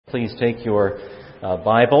Please take your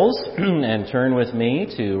Bibles and turn with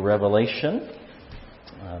me to Revelation,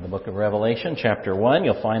 the book of Revelation, chapter 1.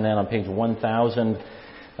 You'll find that on page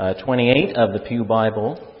 1028 of the Pew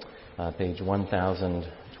Bible, page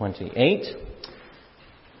 1028.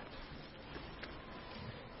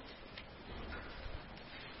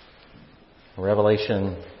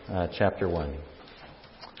 Revelation chapter 1.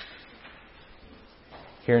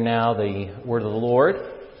 Hear now the word of the Lord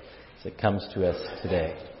as it comes to us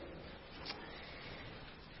today.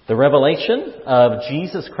 The revelation of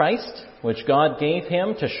Jesus Christ, which God gave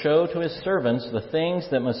him to show to his servants the things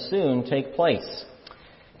that must soon take place.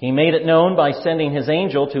 He made it known by sending his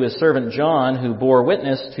angel to his servant John, who bore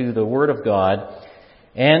witness to the word of God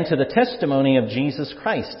and to the testimony of Jesus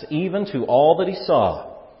Christ, even to all that he saw.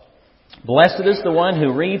 Blessed is the one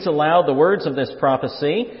who reads aloud the words of this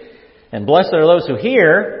prophecy, and blessed are those who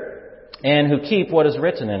hear and who keep what is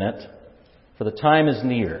written in it, for the time is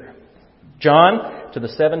near. John, to the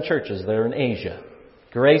 7 churches that are in Asia,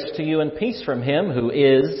 grace to you and peace from him who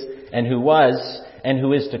is, and who was, and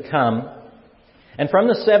who is to come, and from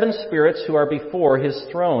the 7 spirits who are before his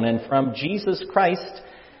throne, and from Jesus Christ,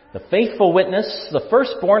 the faithful witness, the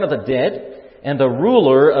firstborn of the dead, and the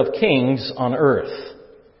ruler of kings on earth.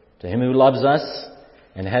 To him who loves us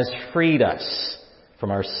and has freed us from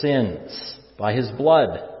our sins by his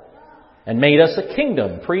blood, and made us a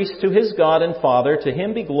kingdom, priests to his God and Father. To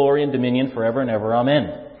him be glory and dominion forever and ever.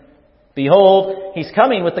 Amen. Behold, he's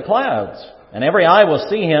coming with the clouds, and every eye will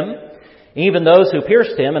see him, even those who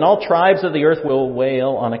pierced him, and all tribes of the earth will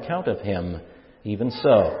wail on account of him. Even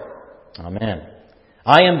so. Amen.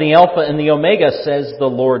 I am the Alpha and the Omega, says the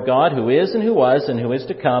Lord God, who is and who was and who is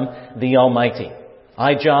to come, the Almighty.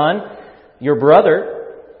 I, John, your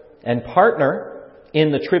brother and partner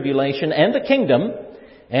in the tribulation and the kingdom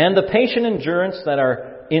and the patient endurance that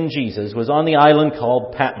are in Jesus, was on the island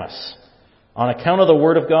called Patmos, on account of the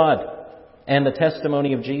word of God and the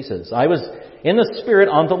testimony of Jesus. I was in the Spirit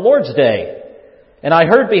on the Lord's day, and I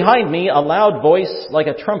heard behind me a loud voice like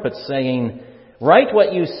a trumpet saying, "Write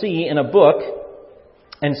what you see in a book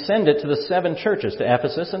and send it to the 7 churches, to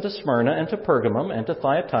Ephesus and to Smyrna and to Pergamum and to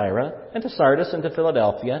Thyatira and to Sardis and to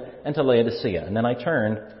Philadelphia and to Laodicea." And then I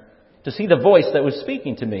turned to see the voice that was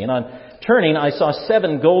speaking to me. And on turning, I saw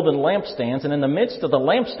 7 golden lampstands, and in the midst of the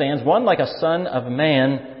lampstands, one like a son of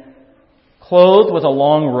man, clothed with a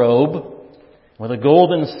long robe, with a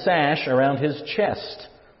golden sash around his chest.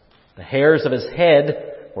 The hairs of his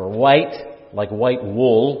head were white, like white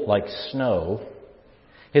wool, like snow.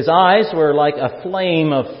 His eyes were like a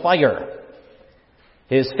flame of fire.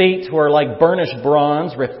 His feet were like burnished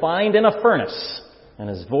bronze, refined in a furnace. And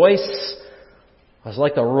his voice was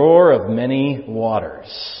like the roar of many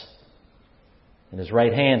waters. In his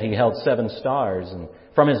right hand he held 7 stars, and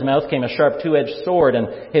from his mouth came a sharp 2-edged sword, and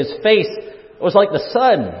his face was like the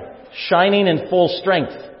sun, shining in full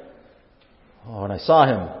strength. Oh, when I saw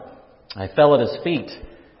him, I fell at his feet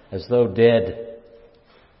as though dead.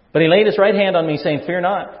 But he laid his right hand on me, saying, "Fear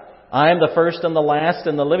not. I am the first and the last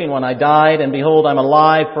and the living one. I died, and behold, I'm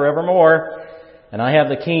alive forevermore, and I have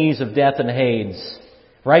the keys of death and Hades.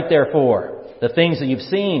 Write therefore the things that you've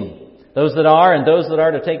seen, those that are and those that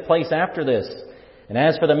are to take place after this. And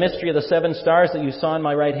as for the mystery of the 7 stars that you saw in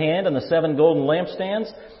my right hand and the 7 golden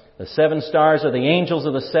lampstands, the 7 stars are the angels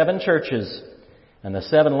of the 7 churches, and the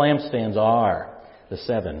 7 lampstands are the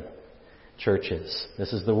 7 churches."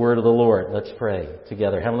 This is the word of the Lord. Let's pray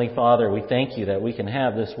together. Heavenly Father, we thank you that we can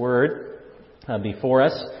have this word before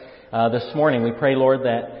us this morning. We pray, Lord,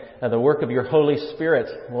 that the work of your Holy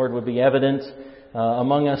Spirit, Lord, would be evident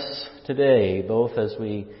among us today, both as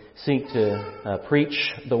we seek to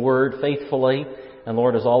preach the word faithfully, and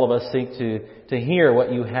Lord, as all of us seek to hear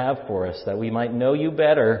what you have for us, that we might know you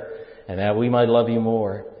better and that we might love you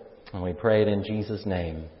more. And we pray it in Jesus'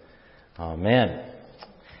 name. Amen.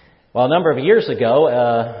 Well, a number of years ago,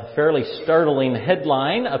 a fairly startling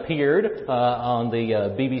headline appeared on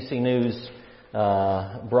the BBC News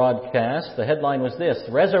broadcast. The headline was this: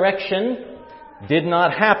 "Resurrection did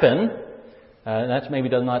not happen." That's maybe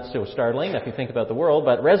not so startling if you think about the world,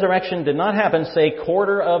 but resurrection did not happen, say,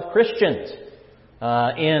 quarter of Christians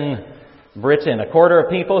in Britain. A quarter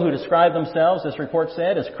of people who describe themselves, this report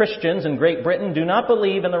said, as Christians in Great Britain do not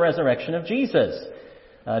believe in the resurrection of Jesus.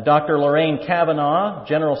 Dr. Lorraine Kavanagh,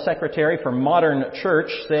 General Secretary for Modern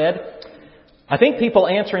Church, said, "I think people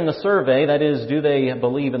answering the survey, that is, do they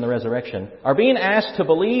believe in the resurrection, are being asked to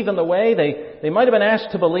believe in the way they might have been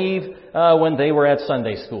asked to believe when they were at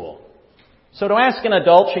Sunday school. So to ask an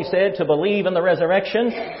adult," she said, "to believe in the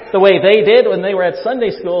resurrection the way they did when they were at Sunday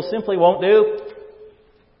school simply won't do."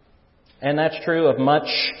 And that's true of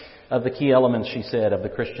much of the key elements, she said, of the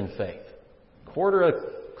Christian faith. Quarter of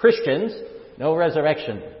Christians, no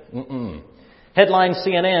resurrection. Headline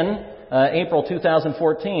CNN, April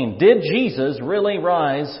 2014. Did Jesus really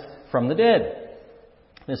rise from the dead?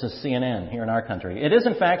 This is CNN here in our country. It is,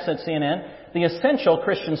 in fact, said CNN, the essential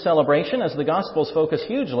Christian celebration as the Gospels focus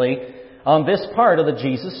hugely on this part of the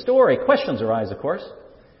Jesus story. Questions arise, of course.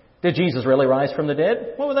 Did Jesus really rise from the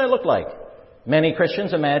dead? What would that look like? Many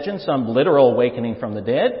Christians imagine some literal awakening from the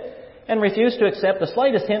dead and refuse to accept the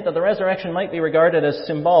slightest hint that the resurrection might be regarded as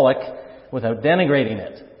symbolic without denigrating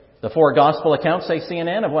it. The 4 Gospel accounts, say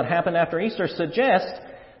CNN, of what happened after Easter suggest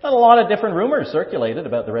that a lot of different rumors circulated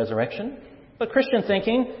about the resurrection. But Christian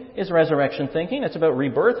thinking is resurrection thinking. It's about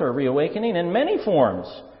rebirth or reawakening in many forms,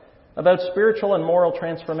 about spiritual and moral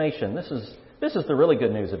transformation. This is the really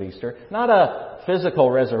good news of Easter. Not a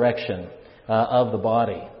physical resurrection of the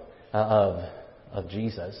body of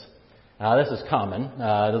Jesus. This is common.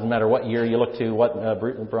 It doesn't matter what year you look to,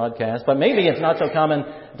 what broadcast. But maybe it's not so common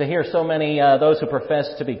to hear so many those who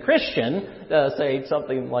profess to be Christian say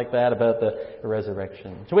something like that about the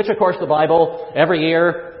resurrection. To which, of course, the Bible every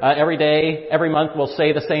year, every day, every month will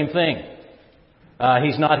say the same thing.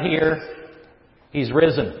 He's not here. He's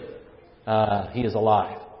risen. He is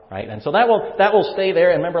alive. Right? And so that will stay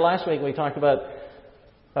there. And remember last week we talked about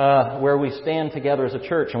where we stand together as a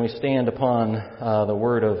church and we stand upon the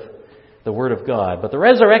Word of God. But the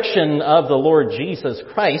resurrection of the Lord Jesus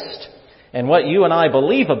Christ and what you and I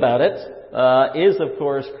believe about it is, of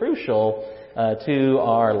course, crucial to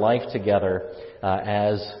our life together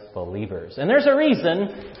as believers. And there's a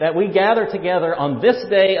reason that we gather together on this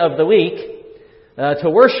day of the week to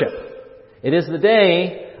worship. It is the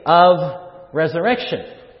day of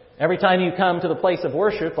resurrection. Every time you come to the place of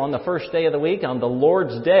worship on the first day of the week, on the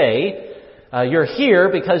Lord's Day, you're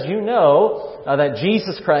here because you know that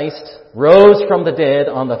Jesus Christ rose from the dead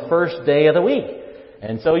on the first day of the week.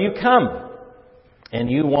 And so you come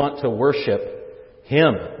and you want to worship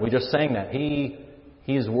Him. We just sang that. He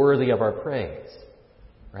is worthy of our praise.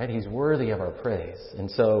 Right? He's worthy of our praise.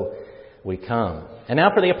 And so we come. And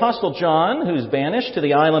now for the Apostle John, who's banished to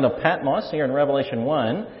the island of Patmos here in Revelation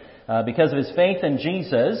 1, because of his faith in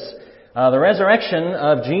Jesus, the resurrection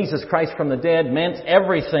of Jesus Christ from the dead meant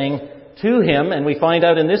everything to him, and we find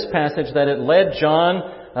out in this passage that it led John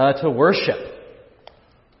to worship.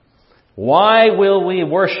 Why will we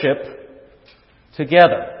worship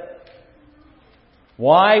together?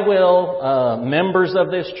 Why will members of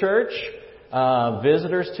this church,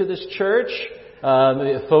 visitors to this church,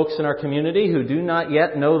 folks in our community who do not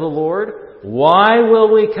yet know the Lord, why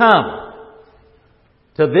will we come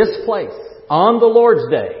to this place on the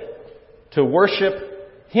Lord's Day to worship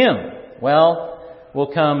Him? Well,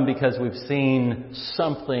 we'll come because we've seen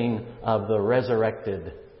something of the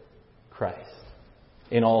resurrected Christ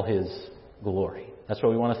in all His glory. That's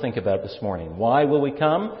what we want to think about this morning. Why will we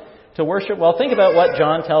come to worship? Well, think about what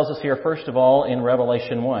John tells us here, first of all, in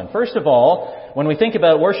Revelation 1. First of all, when we think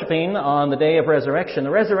about worshiping on the day of resurrection, the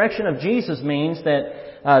resurrection of Jesus means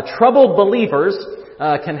that troubled believers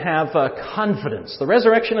can have confidence. The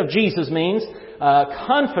resurrection of Jesus means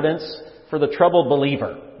confidence for the troubled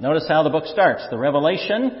believer. Notice how the book starts. The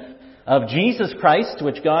revelation of Jesus Christ,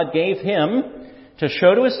 which God gave Him to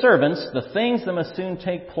show to His servants the things that must soon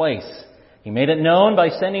take place. He made it known by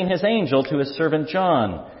sending His angel to His servant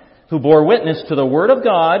John, who bore witness to the Word of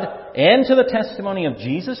God and to the testimony of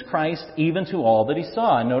Jesus Christ, even to all that he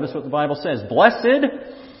saw. And notice what the Bible says. Blessed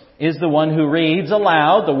is the one who reads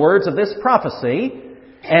aloud the words of this prophecy,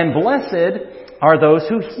 and blessed are those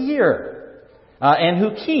who hear and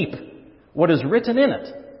who keep what is written in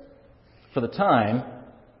it, for the time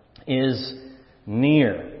is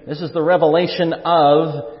near. This is the revelation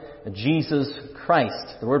of Jesus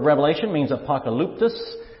Christ. The word revelation means apocalyptos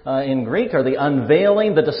in Greek, or the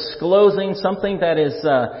unveiling, the disclosing something that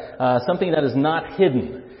is not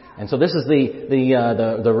hidden. And so this is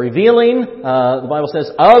the revealing, the Bible says,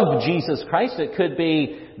 of Jesus Christ. It could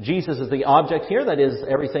be Jesus is the object here. That is,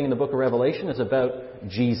 everything in the book of Revelation is about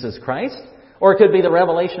Jesus Christ. Or it could be the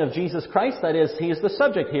revelation of Jesus Christ. That is, He is the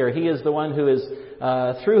subject here. He is the one who is,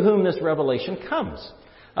 through whom this revelation comes.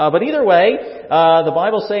 But either way, the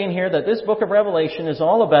Bible's saying here that this book of Revelation is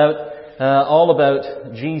all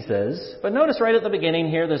about Jesus. But notice right at the beginning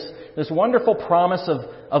here this wonderful promise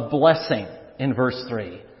of blessing in verse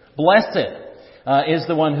 3. Blessed is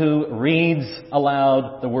the one who reads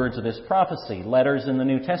aloud the words of this prophecy. Letters in the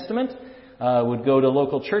New Testament would go to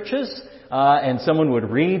local churches, and someone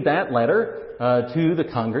would read that letter to the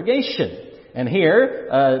congregation. And here,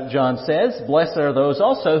 John says, blessed are those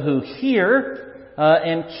also who hear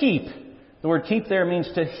and keep. The word keep there means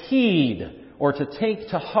to heed or to take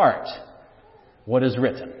to heart what is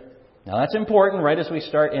written. Now that's important right as we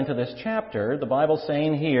start into this chapter. The Bible's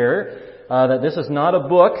saying here that this is not a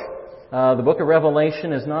book. The book of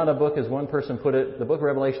Revelation is not a book, as one person put it, the book of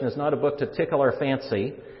Revelation is not a book to tickle our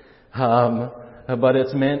fancy. But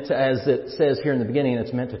it's meant, as it says here in the beginning,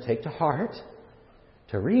 it's meant to take to heart,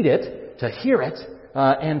 to read it, to hear it,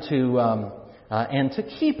 and to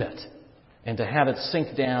keep it, and to have it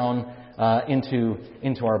sink down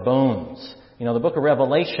into our bones. You know, the book of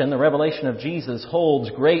Revelation, the revelation of Jesus,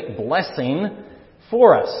 holds great blessing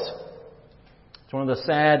for us. It's one of the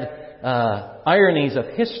sad ironies of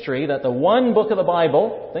history that the one book of the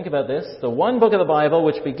Bible, think about this, the one book of the Bible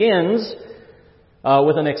which begins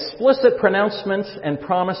with an explicit pronouncement and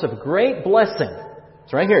promise of great blessing.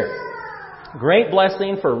 It's right here. Great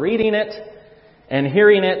blessing for reading it and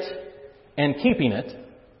hearing it and keeping it,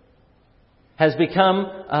 has become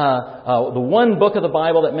the one book of the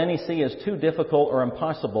Bible that many see as too difficult or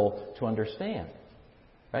impossible to understand.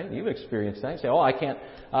 Right? You've experienced that. You say, I can't,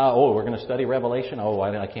 we're going to study Revelation.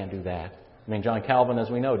 I can't do that. I mean, John Calvin, as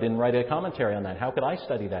we know, didn't write a commentary on that. How could I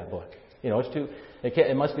study that book? You know,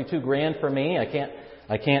 it must be too grand for me. I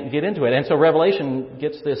can't get into it. And so Revelation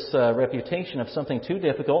gets this reputation of something too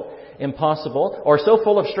difficult, impossible, or so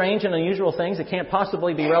full of strange and unusual things it can't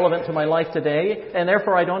possibly be relevant to my life today, and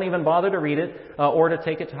therefore I don't even bother to read it or to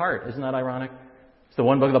take it to heart. Isn't that ironic? It's the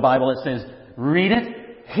one book of the Bible that says, read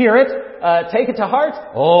it, hear it, take it to heart.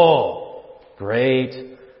 Oh,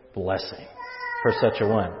 great blessing for such a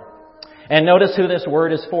one. And notice who this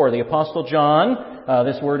word is for. The Apostle John,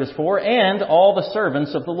 this word is for, and all the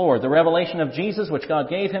servants of the Lord. The revelation of Jesus, which God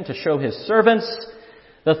gave him to show his servants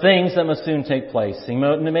the things that must soon take place. He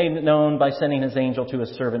made it known by sending his angel to his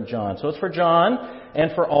servant John. So it's for John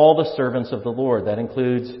and for all the servants of the Lord. That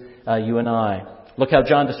includes you and I. Look how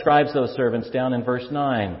John describes those servants down in verse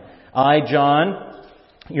 9. I, John,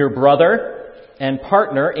 your brother and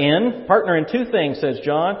partner in two things, says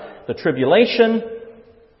John, the tribulation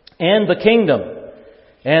and the kingdom,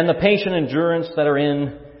 and the patient endurance that are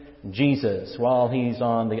in Jesus while he's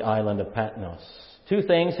on the island of Patmos. Two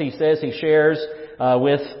things he says he shares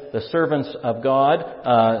with the servants of God,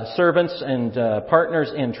 servants and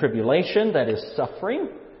partners in tribulation, that is suffering.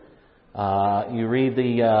 You read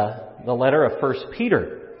the letter of 1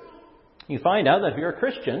 Peter. You find out that if you're a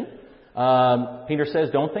Christian, Peter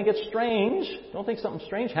says, don't think it's strange, don't think something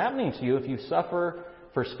strange happening to you if you suffer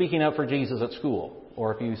for speaking out for Jesus at school,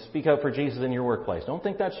 or if you speak out for Jesus in your workplace. Don't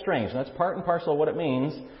think that's strange. That's part and parcel of what it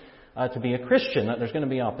means to be a Christian, that there's going to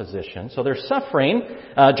be opposition. So there's suffering.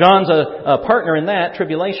 John's a partner in that,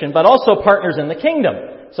 tribulation, but also partners in the kingdom.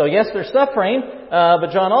 So yes, there's suffering,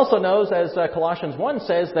 but John also knows, as Colossians 1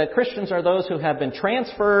 says, that Christians are those who have been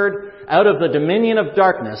transferred out of the dominion of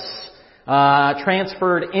darkness,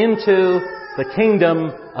 transferred into the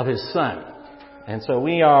kingdom of His Son. And so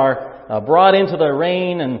we are brought into the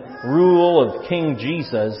reign and rule of King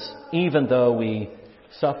Jesus, even though we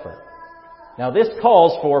suffer. Now this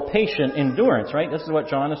calls for patient endurance, right? This is what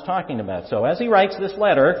John is talking about. So as he writes this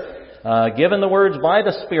letter, given the words by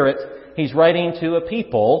the Spirit, he's writing to a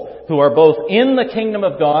people who are both in the kingdom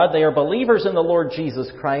of God, they are believers in the Lord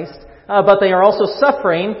Jesus Christ, but they are also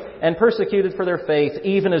suffering and persecuted for their faith,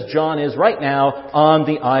 even as John is right now on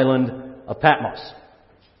the island of Patmos.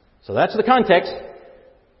 So that's the context.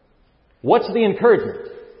 What's the encouragement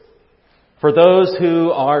for those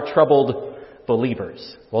who are troubled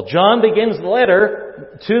believers? Well, John begins the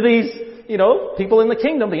letter to these, people in the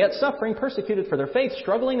kingdom, but yet suffering, persecuted for their faith,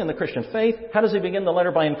 struggling in the Christian faith. How does he begin the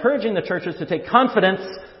letter? By encouraging the churches to take confidence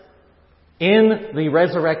in the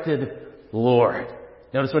resurrected Lord.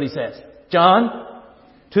 Notice what he says. John,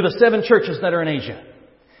 to the 7 churches that are in Asia,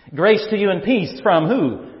 grace to you and peace from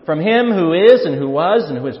who? From Him who is and who was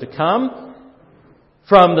and who is to come.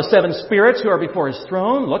 From the 7 spirits who are before His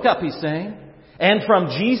throne. Look up, he's saying. And from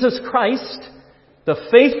Jesus Christ, the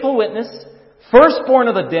faithful witness, firstborn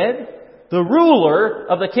of the dead, the ruler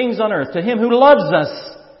of the kings on earth. To Him who loves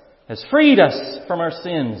us, has freed us from our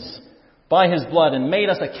sins by His blood and made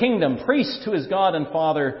us a kingdom, priests to His God and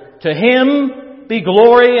Father. To Him be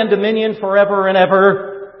glory and dominion forever and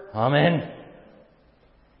ever. Amen.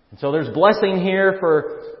 And so there's blessing here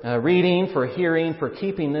for reading, for hearing, for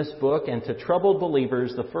keeping this book. And to troubled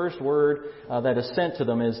believers, the first word that is sent to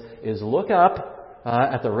them is look up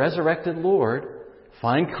at the resurrected Lord.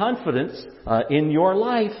 Find confidence in your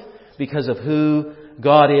life because of who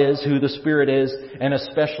God is, who the Spirit is, and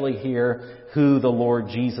especially here, who the Lord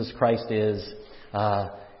Jesus Christ is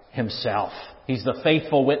Himself. He's the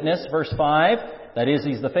faithful witness, verse 5. That is,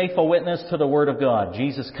 He's the faithful witness to the Word of God.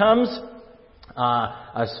 Jesus comes,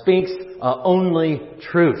 speaks only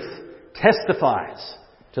truth. testifies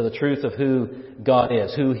to the truth of who God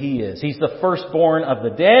is, who He is. He's the firstborn of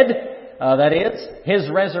the dead. That is, His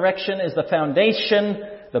resurrection is the foundation,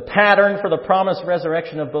 the pattern for the promised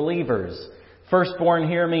resurrection of believers. Firstborn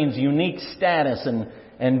here means unique status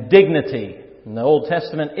and dignity. In the Old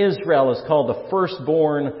Testament, Israel is called the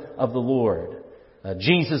firstborn of the Lord.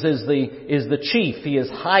 Jesus is the chief. He is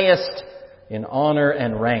highest in honor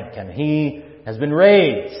and rank, and He has been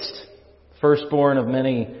raised, firstborn of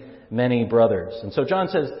many, many brothers. And so John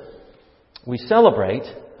says, we celebrate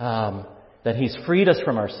that He's freed us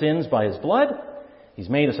from our sins by His blood. He's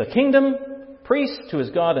made us a kingdom, priests to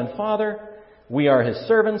His God and Father. We are His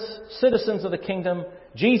servants, citizens of the kingdom.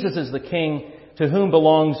 Jesus is the King, to whom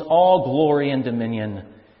belongs all glory and dominion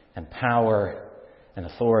and power and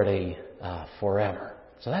authority forever.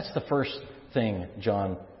 So that's the first thing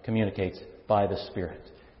John communicates by the Spirit.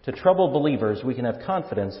 To troubled believers, we can have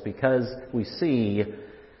confidence because we see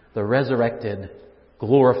the resurrected,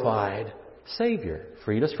 glorified Savior.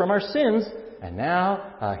 Freed us from our sins, and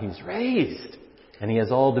now He's raised. And He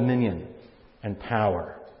has all dominion and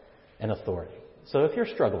power and authority. So if you're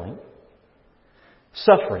struggling,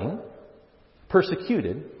 suffering,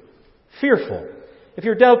 persecuted, fearful, if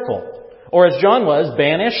you're doubtful, or as John was,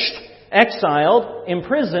 banished, exiled,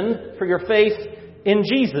 imprisoned for your faith in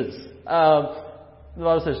Jesus, the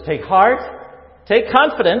Bible says, take heart, take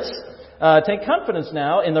confidence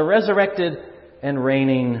now in the resurrected and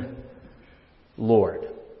reigning Lord.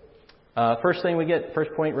 First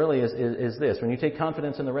point really is this. When you take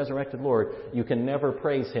confidence in the resurrected Lord, you can never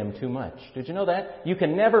praise Him too much. Did you know that? You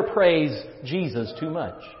can never praise Jesus too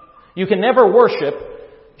much. You can never worship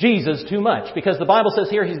Jesus too much, because the Bible says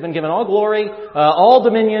here He's been given all glory, all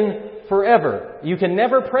dominion forever. You can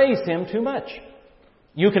never praise Him too much.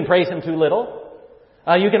 You can praise Him too little.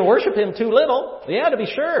 You can worship Him too little. Yeah, to be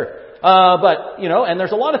sure. But, and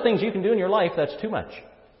there's a lot of things you can do in your life that's too much.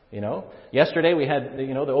 Yesterday we had,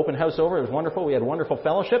 the open house over. It was wonderful. We had wonderful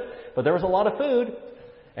fellowship, but there was a lot of food.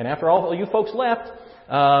 And after all you folks left,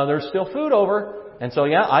 there's still food over. And so,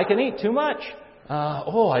 I can eat too much.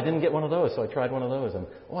 I didn't get one of those, so I tried one of those. And,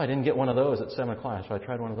 I didn't get one of those at 7 o'clock, so I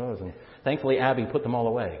tried one of those. And thankfully, Abby put them all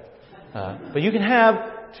away. But you can have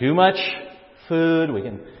too much food. We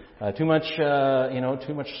can, too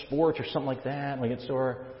much sports or something like that. And we get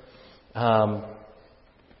sore.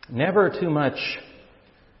 Never too much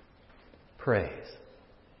praise.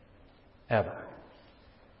 Ever.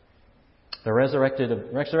 The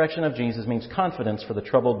resurrection of Jesus means confidence for the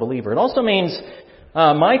troubled believer. It also means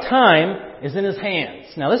my time is in His hands.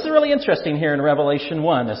 Now, this is really interesting here in Revelation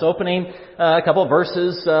 1. This opening couple of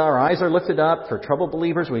verses, our eyes are lifted up for troubled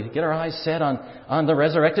believers. We get our eyes set on the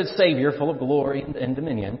resurrected Savior, full of glory and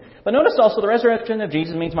dominion. But notice also the resurrection of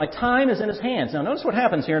Jesus means my time is in His hands. Now, notice what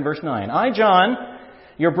happens here in verse 9. I, John,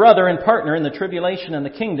 your brother and partner in the tribulation and the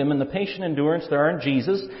kingdom and the patient endurance there are in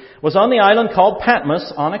Jesus, was on the island called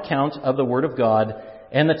Patmos on account of the Word of God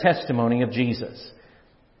and the testimony of Jesus.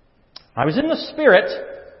 I was in the Spirit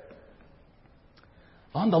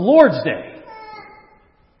on the Lord's Day.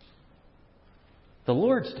 The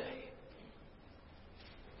Lord's Day.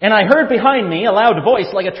 And I heard behind me a loud voice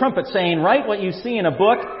like a trumpet saying, write what you see in a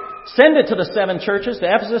book, send it to the 7 churches, to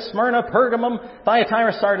Ephesus, Smyrna, Pergamum,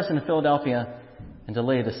 Thyatira, Sardis, and Philadelphia, and to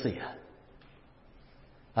Laodicea.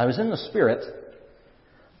 I was in the Spirit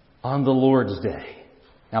on the Lord's Day.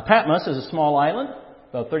 Now, Patmos is a small island,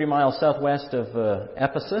 about 30 miles southwest of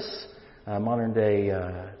Ephesus, modern-day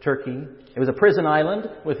Turkey. It was a prison island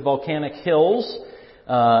with volcanic hills,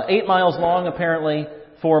 8 miles long, apparently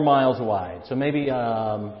 4 miles wide. So maybe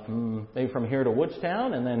from here to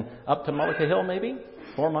Woodstown and then up to Moelker Hill, maybe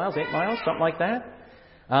 4 miles, 8 miles, something like that.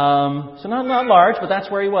 So not large, but that's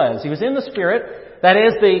where he was. He was in the Spirit. That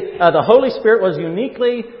is, the Holy Spirit was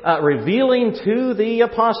uniquely revealing to the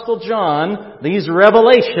Apostle John these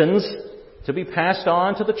revelations to be passed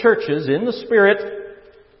on to the churches in the Spirit,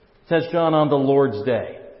 says John, on the Lord's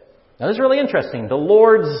Day. Now, this is really interesting. The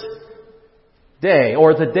Lord's Day,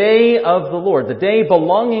 or the day of the Lord, the day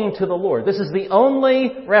belonging to the Lord. This is the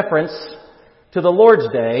only reference to the Lord's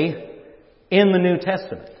Day in the New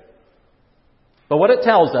Testament. But what it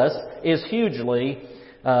tells us is hugely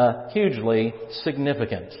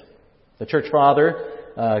significant. The church father,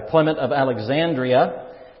 Clement of Alexandria,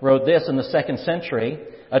 wrote this in the 2nd century.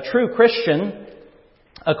 A true Christian,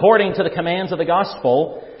 according to the commands of the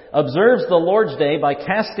gospel, observes the Lord's Day by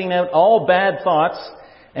casting out all bad thoughts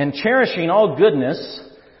and cherishing all goodness,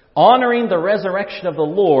 honoring the resurrection of the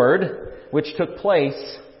Lord, which took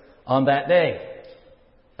place on that day.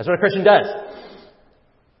 That's what a Christian does.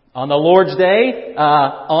 On the Lord's Day,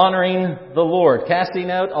 honoring the Lord,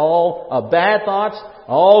 casting out all bad thoughts,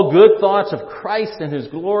 All good thoughts of Christ and His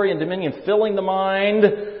glory and dominion filling the mind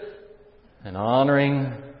and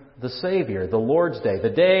honoring the Savior, the Lord's Day, the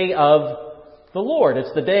day of the Lord.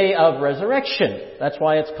 It's the day of resurrection. That's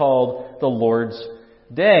why it's called the Lord's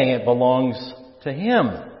Day. It belongs to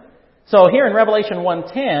Him. So here in Revelation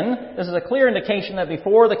 1:10, this is a clear indication that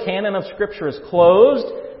before the canon of Scripture is closed,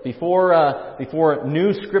 before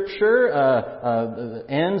new Scripture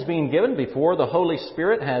ends being given, before the Holy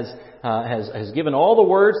Spirit has given all the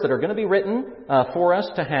words that are going to be written for us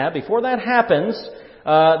to have, before that happens,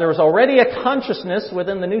 there was already a consciousness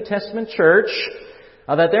within the New Testament church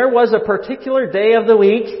that there was a particular day of the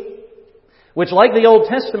week which, like the Old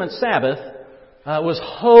Testament Sabbath, was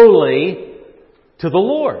holy to the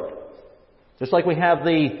Lord. Just like we have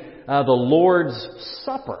the Lord's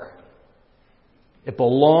Supper. It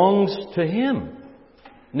belongs to Him.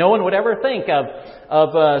 No one would ever think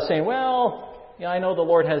of saying, well, yeah, I know the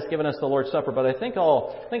Lord has given us the Lord's Supper, but I think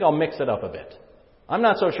I'll mix it up a bit. I'm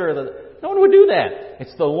not so sure that... No one would do that.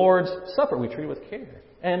 It's the Lord's Supper. We treat it with care.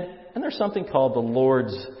 And there's something called the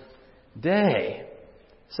Lord's Day.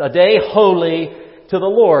 It's a day holy to the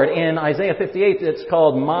Lord. In Isaiah 58, it's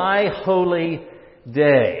called My Holy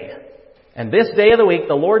Day. And this day of the week,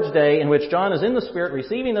 the Lord's Day, in which John is in the Spirit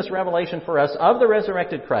receiving this revelation for us of the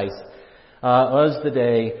resurrected Christ, was the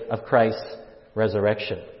day of Christ's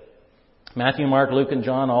resurrection. Matthew, Mark, Luke, and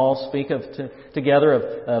John all speak together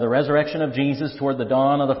of the resurrection of Jesus toward the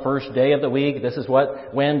dawn of the first day of the week. This is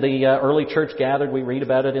when the early church gathered. We read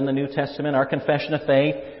about it in the New Testament. Our confession of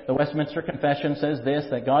faith, the Westminster Confession, says this,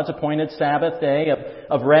 that God's appointed Sabbath day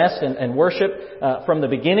of rest and worship from the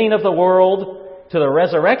beginning of the world to the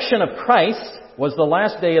resurrection of Christ was the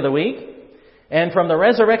last day of the week. And from the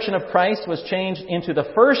resurrection of Christ was changed into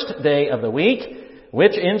the first day of the week,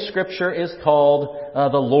 which in Scripture is called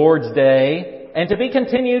the Lord's Day, and to be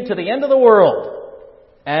continued to the end of the world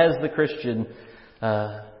as the Christian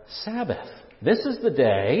Sabbath. This is the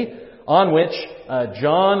day on which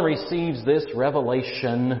John receives this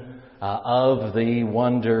revelation of the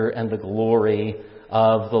wonder and the glory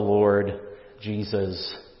of the Lord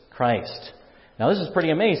Jesus Christ. Now this is pretty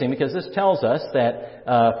amazing because this tells us that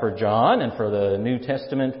for John and for the New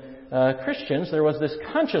Testament Christians, there was this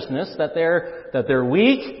consciousness that their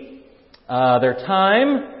week, their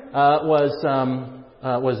time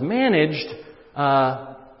was managed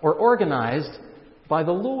or organized by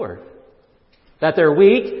the Lord. That their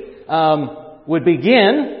week would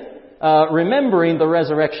begin remembering the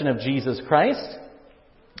resurrection of Jesus Christ,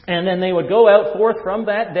 and then they would go out forth from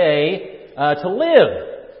that day to live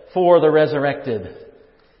for the resurrected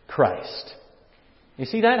Christ. You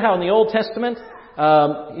see that? How in the Old Testament,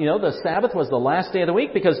 the Sabbath was the last day of the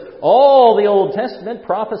week because all the Old Testament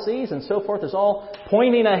prophecies and so forth is all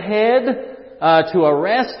pointing ahead to a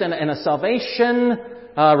rest and a salvation,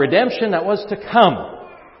 redemption that was to come.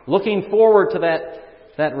 Looking forward to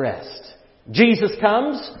that rest. Jesus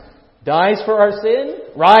comes, dies for our sin,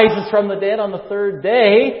 rises from the dead on the third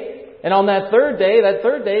day. And on that third day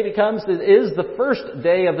is the first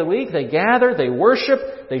day of the week. They gather, they worship,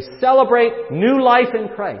 they celebrate new life in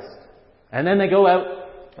Christ. And then they go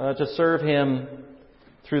out to serve Him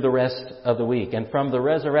through the rest of the week. And from the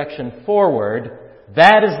resurrection forward,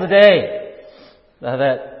 that is the day.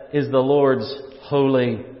 That is the Lord's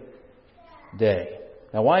holy day.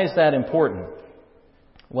 Now why is that important?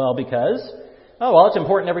 Well, because, it's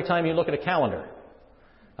important every time you look at a calendar.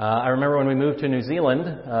 I remember when we moved to New Zealand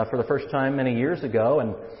for the first time many years ago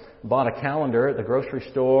and bought a calendar at the grocery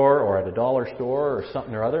store or at a dollar store or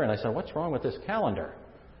something or other, and I said, what's wrong with this calendar?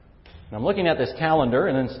 And I'm looking at this calendar,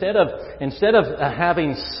 and instead of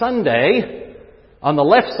having Sunday on the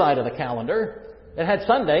left side of the calendar, it had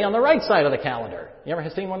Sunday on the right side of the calendar. You ever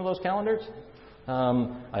seen one of those calendars?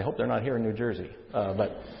 I hope they're not here in New Jersey,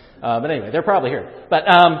 but anyway, they're probably here. But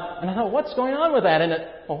and I thought, what's going on with that?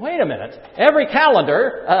 And wait a minute. Every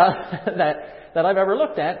calendar that I've ever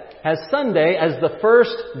looked at has Sunday as the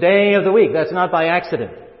first day of the week. That's not by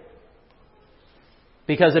accident.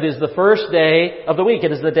 Because it is the first day of the week.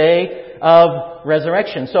 It is the day of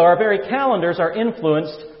resurrection. So our very calendars are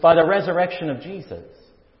influenced by the resurrection of Jesus.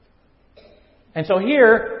 And so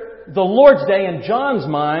here, the Lord's Day in John's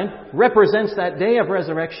mind represents that day of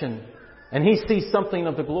resurrection. And he sees something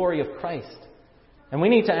of the glory of Christ. And we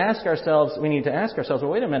need to ask ourselves,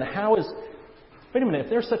 well, wait a minute, if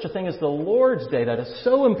there's such a thing as the Lord's Day that is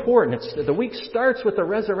so important, the week starts with the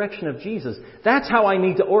resurrection of Jesus. That's how I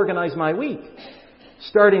need to organize my week.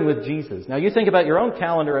 Starting with Jesus. Now you think about your own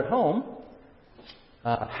calendar at home.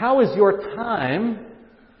 How is your time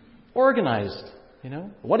organized?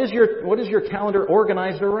 What is your calendar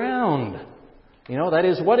organized around? That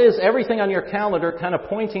is, what is everything on your calendar kind of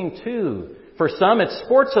pointing to? For some, it's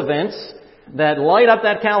sports events that light up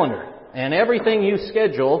that calendar. And everything you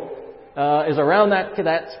schedule is around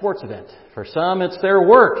that sports event. For some, it's their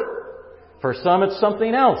work. For some, it's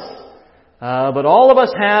something else. But all of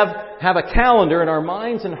us have a calendar in our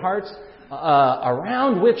minds and hearts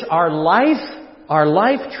around which our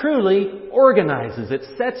life truly organizes. It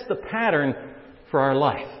sets the pattern for our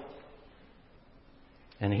life.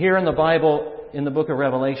 And here in the Bible, in the book of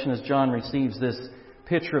Revelation, as John receives this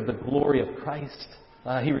picture of the glory of Christ,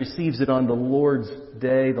 he receives it on the Lord's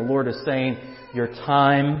day. The Lord is saying, your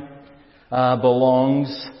time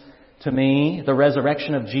belongs to me. The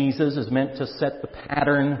resurrection of Jesus is meant to set the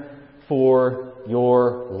pattern for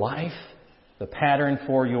your life, the pattern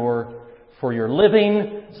for your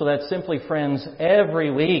living, so that simply, friends,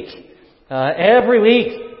 every week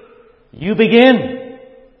you begin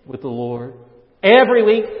with the Lord. Every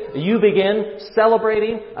week you begin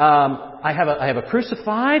celebrating. I have a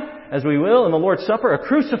crucified, as we will in the Lord's Supper, a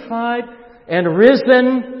crucified and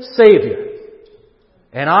risen Savior.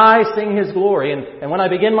 And I sing His glory. And when I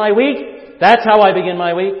begin my week, that's how I begin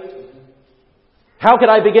my week. How could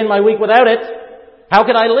I begin my week without it? How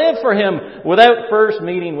could I live for Him without first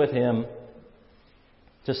meeting with Him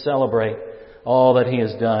to celebrate all that He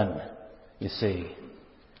has done, you see,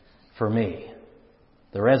 for me?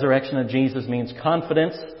 The resurrection of Jesus means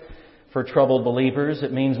confidence for troubled believers.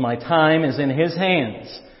 It means my time is in His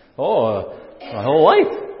hands. My whole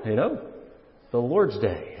life, the Lord's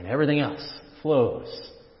day and everything else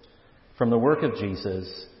flows from the work of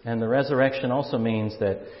Jesus. And the resurrection also means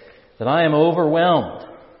that I am overwhelmed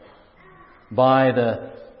by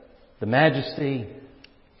the majesty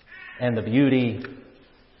and the beauty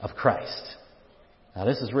of Christ. Now,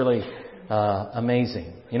 this is really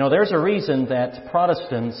amazing. There's a reason that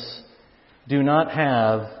Protestants do not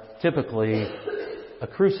have typically a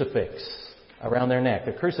crucifix around their neck.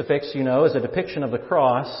 A crucifix, is a depiction of the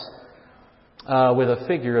cross with a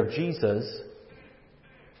figure of Jesus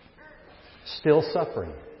still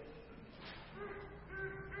suffering.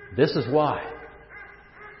 This is why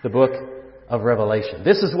the book of Revelation.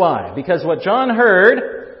 This is why. Because what John heard,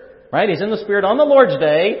 right, he's in the Spirit on the Lord's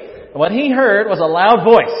day, what he heard was a loud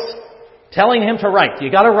voice telling him to write.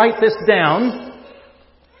 You got to write this down,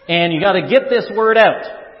 and you got to get this word out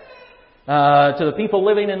to the people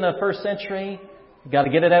living in the first century. You got to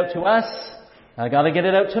get it out to us. I got to get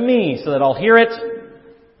it out to me so that I'll hear it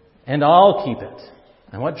and I'll keep it.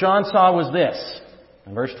 And what John saw was this,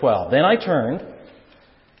 in verse 12. Then I turned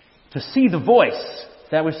to see the voice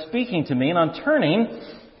that was speaking to me, and on turning,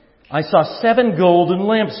 I saw 7 golden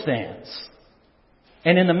lampstands.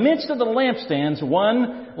 And in the midst of the lampstands,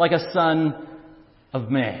 one like a son of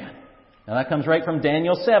man. Now that comes right from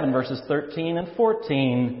Daniel 7, verses 13 and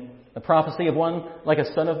 14. The prophecy of one like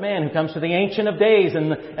a son of man who comes to the Ancient of Days.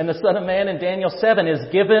 And the Son of Man in Daniel 7 is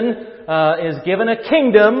given a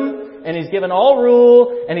kingdom, and he's given all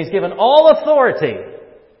rule, and he's given all authority.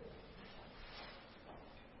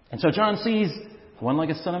 And so John sees one like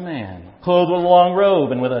a son of man, clothed with a long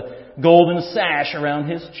robe and with a golden sash around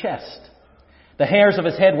his chest. The hairs of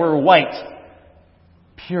his head were white,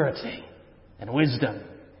 purity and wisdom,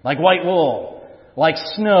 like white wool, like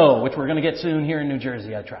snow, which we're going to get soon here in New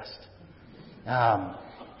Jersey, I trust.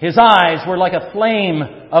 His eyes were like a flame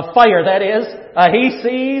of fire. That is, he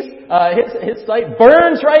sees, his sight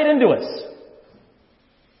burns right into us.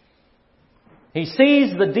 He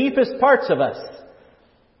sees the deepest parts of us.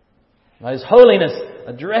 His holiness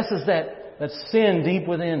addresses that sin deep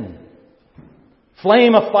within.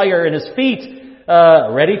 Flame of fire in his feet,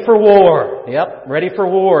 ready for war. Yep, ready for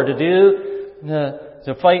war.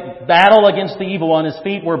 To fight battle against the evil one. His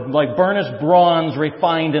feet were like burnished bronze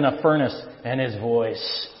refined in a furnace. And his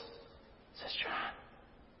voice, says John,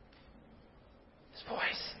 his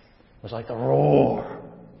voice was like the roar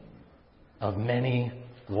of many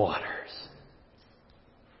waters.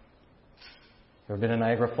 Ever been to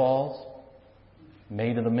Niagara Falls?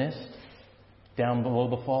 Made of the mist? Down below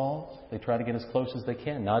the falls? They try to get as close as they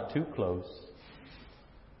can. Not too close.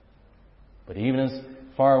 But even as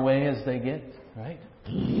far away as they get, right?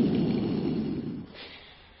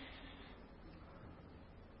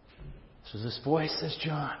 So this voice, says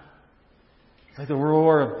John, like the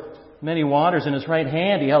roar of many waters. In his right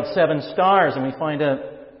hand he held 7 stars, and we find out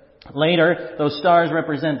later those stars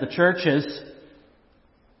represent the churches,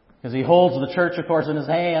 because he holds the church, of course, in his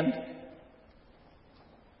hand.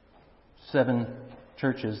 7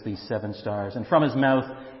 churches, these 7 stars. And from his mouth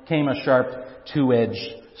came a sharp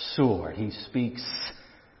 2-edged sword. He speaks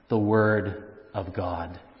the word of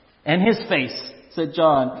God. And his face, said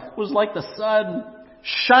John, was like the sun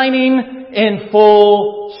shining in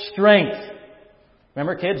full strength.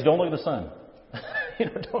 Remember, kids, don't look at the sun.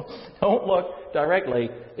 Don't look directly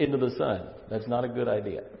into the sun. That's not a good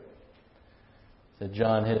idea. That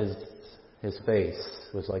John, his face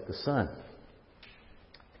was like the sun.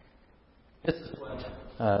 This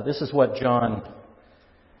is what John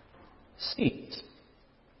sees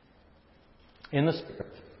in the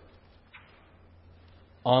Spirit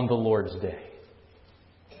on the Lord's day.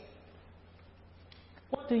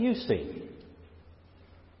 What do you see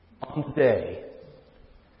on the day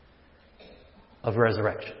of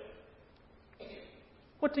resurrection?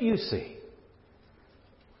 What do you see?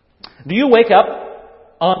 Do you wake up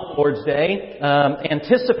on the Lord's day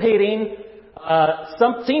anticipating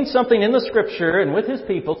seeing something in the Scripture and with His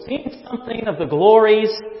people, seeing something of the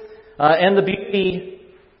glories and the beauty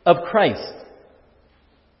of Christ?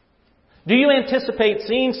 Do you anticipate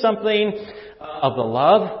seeing something of the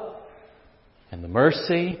love and the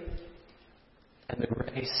mercy and the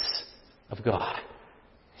grace of God?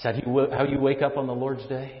 Is that how you wake up on the Lord's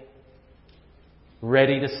day?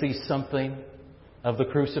 Ready to see something of the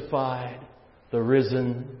crucified, the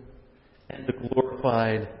risen, and the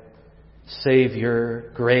glorified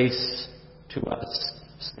Savior, grace to us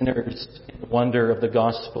sinners in the wonder of the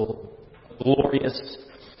gospel, glorious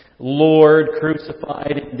Lord,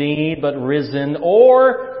 crucified indeed, but risen.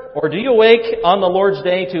 Or do you awake on the Lord's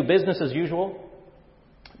day to business as usual?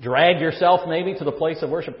 Drag yourself maybe to the place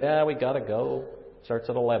of worship. Yeah, we gotta go. Starts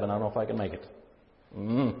at 11. I don't know if I can make it.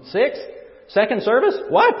 6? Second service?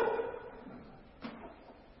 What?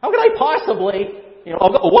 How could I possibly?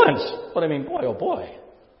 I'll go once. But I mean, boy, oh boy.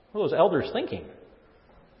 What are those elders thinking?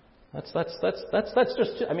 That's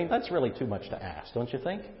just, that's really too much to ask, don't you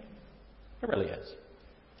think? It really is.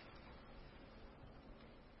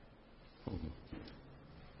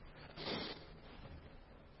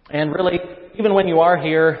 And really, even when you are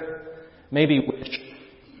here, maybe wish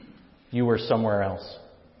you were somewhere else.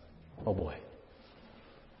 Oh boy.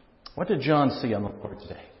 What did John see on the Lord's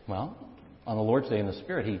day? Well, on the Lord's day in the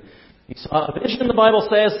Spirit, he saw a vision, the Bible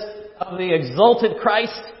says, of the exalted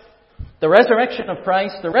Christ, the resurrection of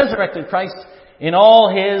Christ, the resurrected Christ in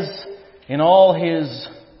all his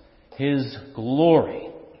glory.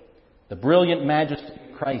 The brilliant majesty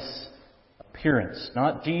of Christ's appearance,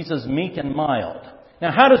 not Jesus meek and mild.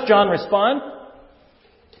 Now, how does John respond?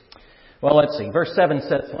 Well, let's see. Verse 7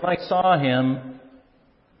 says, when I saw Him,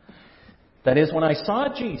 that is, when I saw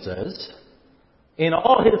Jesus in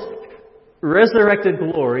all His resurrected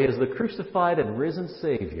glory as the crucified and risen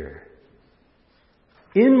Savior,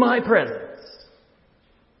 in my presence,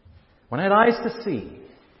 when I had eyes to see,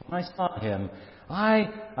 when I saw Him,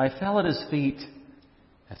 I fell at His feet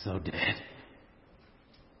as though dead.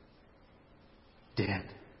 Dead.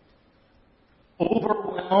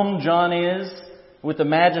 Overwhelmed John is with the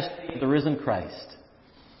majesty of the risen Christ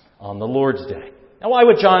on the Lord's day. Now, why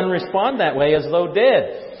would John respond that way as though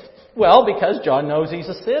dead? Well, because John knows he's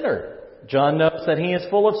a sinner. John knows that he is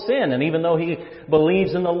full of sin, and even though he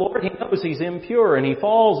believes in the Lord, he knows he's impure and he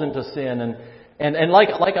falls into sin. And like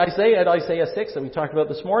Isaiah 6 that we talked about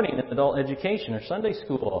this morning in adult education or Sunday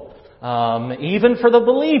school, even for the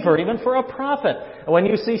believer, even for a prophet, when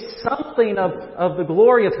you see something of the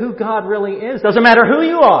glory of who God really is, doesn't matter who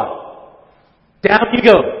you are, down you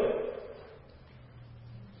go.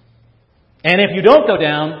 And if you don't go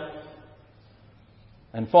down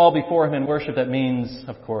and fall before Him in worship, that means,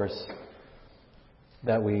 of course,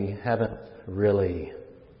 that we haven't really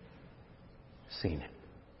seen Him.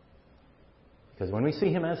 Because when we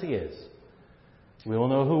see Him as He is, we will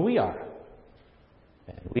know who we are.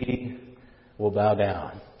 And we will bow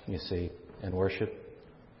down, you see, and worship.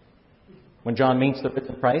 When John meets the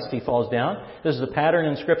risen Christ, he falls down. This is a pattern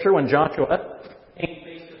in Scripture. When Joshua came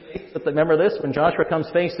face to face, remember this? When Joshua comes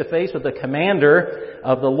face to face with the commander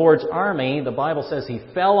of the Lord's army, the Bible says he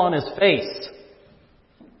fell on his face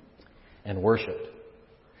and worshipped.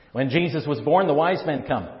 When Jesus was born, the wise men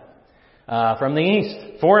come from the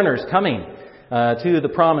east, foreigners coming to the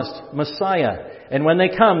promised Messiah. And when they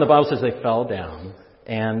come, the Bible says they fell down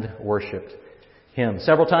and worshipped Him.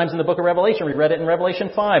 Several times in the book of Revelation, we read it in Revelation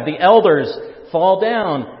 5. The elders fall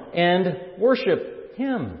down and worship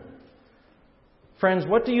Him. Friends,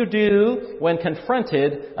 what do you do when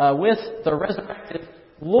confronted with the resurrected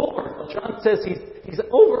Lord? Well, John says he's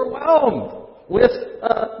overwhelmed with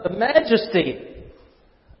the majesty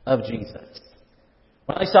of Jesus.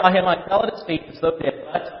 When I saw Him, I fell at His feet as though dead.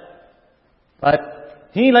 But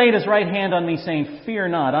He laid His right hand on me, saying, "Fear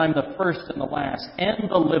not, I'm the first and the last, and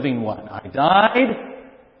the living one. I died,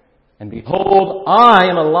 and behold, I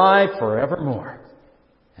am alive forevermore.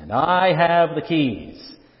 And I have the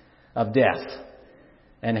keys of death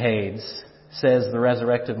and Hades, says the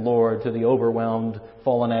resurrected Lord to the overwhelmed,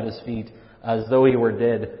 fallen at His feet, as though he were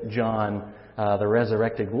dead John. The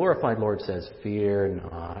resurrected, glorified Lord says, "Fear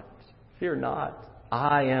not. Fear not.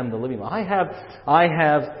 I am the living one. I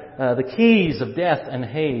have the keys of death and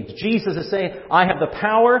Hades." Jesus is saying, "I have the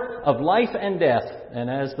power of life and death." And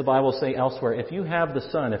as the Bible says elsewhere, if you have the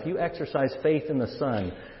Son, if you exercise faith in the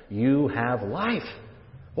Son, you have life.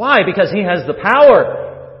 Why? Because He has the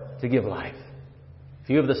power to give life. If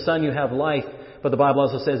you have the Son, you have life. But the Bible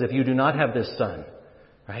also says, if you do not have this Son,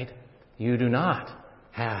 right, you do not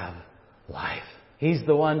have life. He's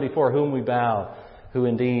the one before whom we bow, who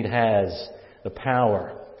indeed has the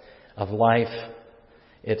power of life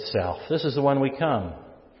itself. This is the one we come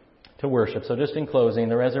to worship. So just in closing,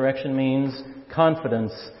 the resurrection means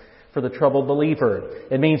confidence for the troubled believer.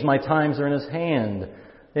 It means my times are in His hand,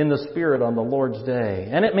 in the Spirit on the Lord's day.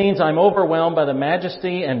 And it means I'm overwhelmed by the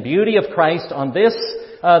majesty and beauty of Christ on this,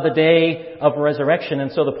 the day of resurrection.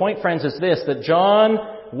 And so the point, friends, is this, that John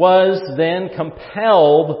was then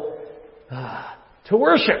compelled to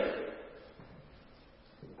worship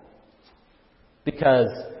because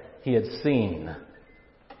he had seen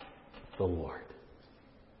the Lord.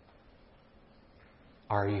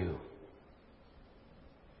 Are you?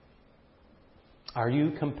 Are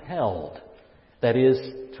you compelled? That is,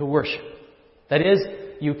 to worship. That is,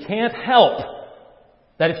 you can't help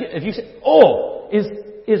that if you say, "Oh,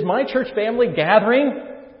 is my church family gathering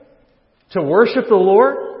to worship the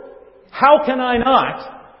Lord? How can I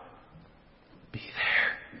not be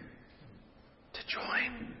there to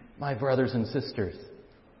join my brothers and sisters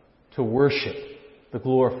to worship the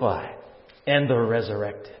glorified and the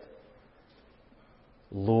resurrected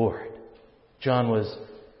Lord?" John was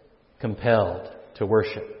compelled to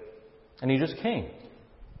worship. And he just came.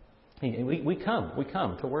 We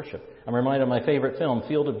come to worship. I'm reminded of my favorite film,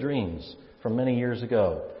 Field of Dreams, from many years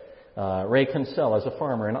ago. Ray Kinsella is a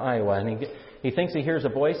farmer in Iowa, and he thinks he hears a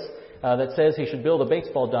voice that says he should build a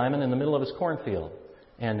baseball diamond in the middle of his cornfield.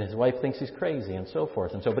 And his wife thinks he's crazy, and so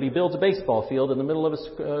forth. But he builds a baseball field in the middle of his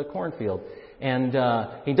cornfield. And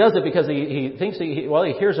he does it because he thinks he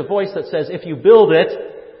hears a voice that says, if you build it,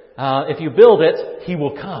 He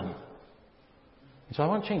will come. So I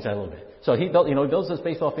want to change that a little bit. So he builds this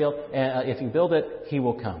baseball field, and if you build it, He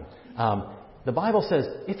will come. The Bible says,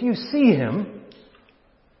 if you see Him,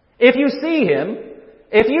 if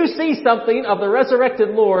you see something of the resurrected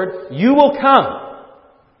Lord, you will come.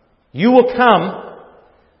 You will come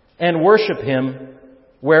and worship Him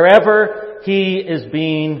wherever He is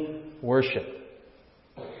being worshipped.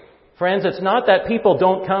 Friends, it's not that people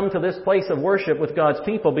don't come to this place of worship with God's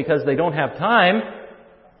people because they don't have time,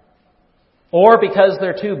 or because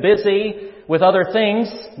they're too busy with other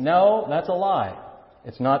things. No, that's a lie.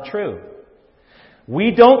 It's not true.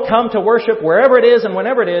 We don't come to worship wherever it is and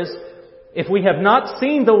whenever it is if we have not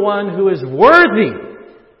seen the one who is worthy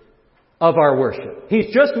of our worship.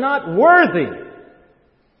 He's just not worthy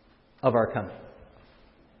of our coming.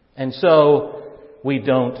 And so we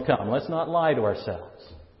don't come. Let's not lie to ourselves.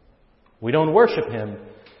 We don't worship Him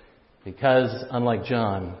because, unlike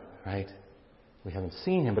John, right, we haven't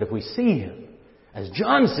seen Him. But if we see Him, as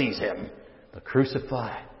John sees Him, the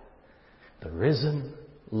crucified, the risen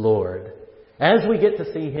Lord, as we get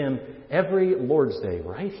to see Him every Lord's Day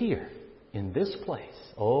right here in this place,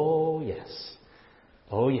 oh yes,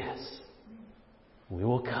 we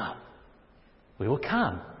will come. We will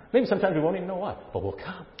come. Maybe sometimes we won't even know why, but we'll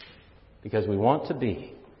come. Because we want to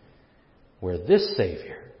be where this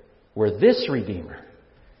Savior, where this Redeemer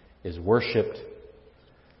is worshipped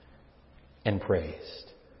and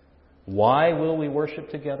praised. Why will we worship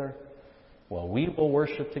together? Well, we will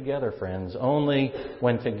worship together, friends, only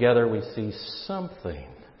when together we see something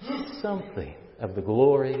of the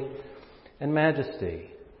glory and majesty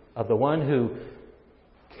of the one who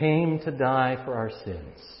came to die for our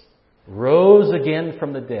sins, rose again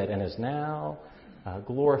from the dead, and is now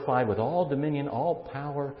glorified with all dominion, all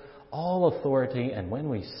power, all authority. And when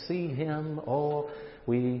we see Him,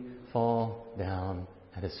 we fall down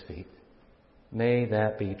at His feet. May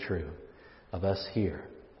that be true of us here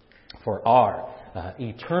for our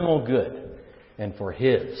eternal good and for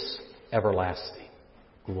His everlasting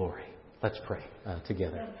glory. Let's pray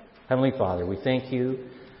together. Heavenly Father, we thank You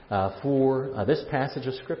for this passage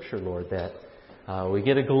of Scripture, Lord, that we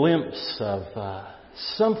get a glimpse of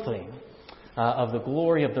something of the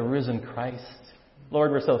glory of the risen Christ.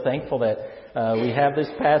 Lord, we're so thankful that we have this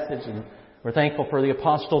passage, and we're thankful for the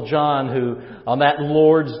Apostle John, who on that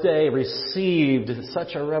Lord's Day received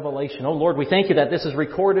such a revelation. Oh Lord, we thank You that this is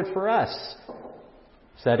recorded for us,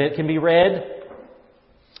 so that it can be read,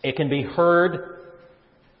 it can be heard,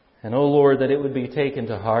 And, O Lord, that it would be taken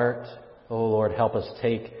to heart. O Lord, help us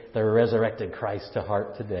take the resurrected Christ to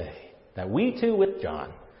heart today. That we too, with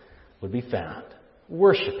John, would be found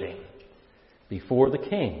worshiping before the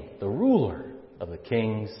King, the ruler of the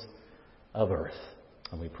kings of earth.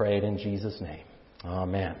 And we pray it in Jesus' name.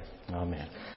 Amen. Amen.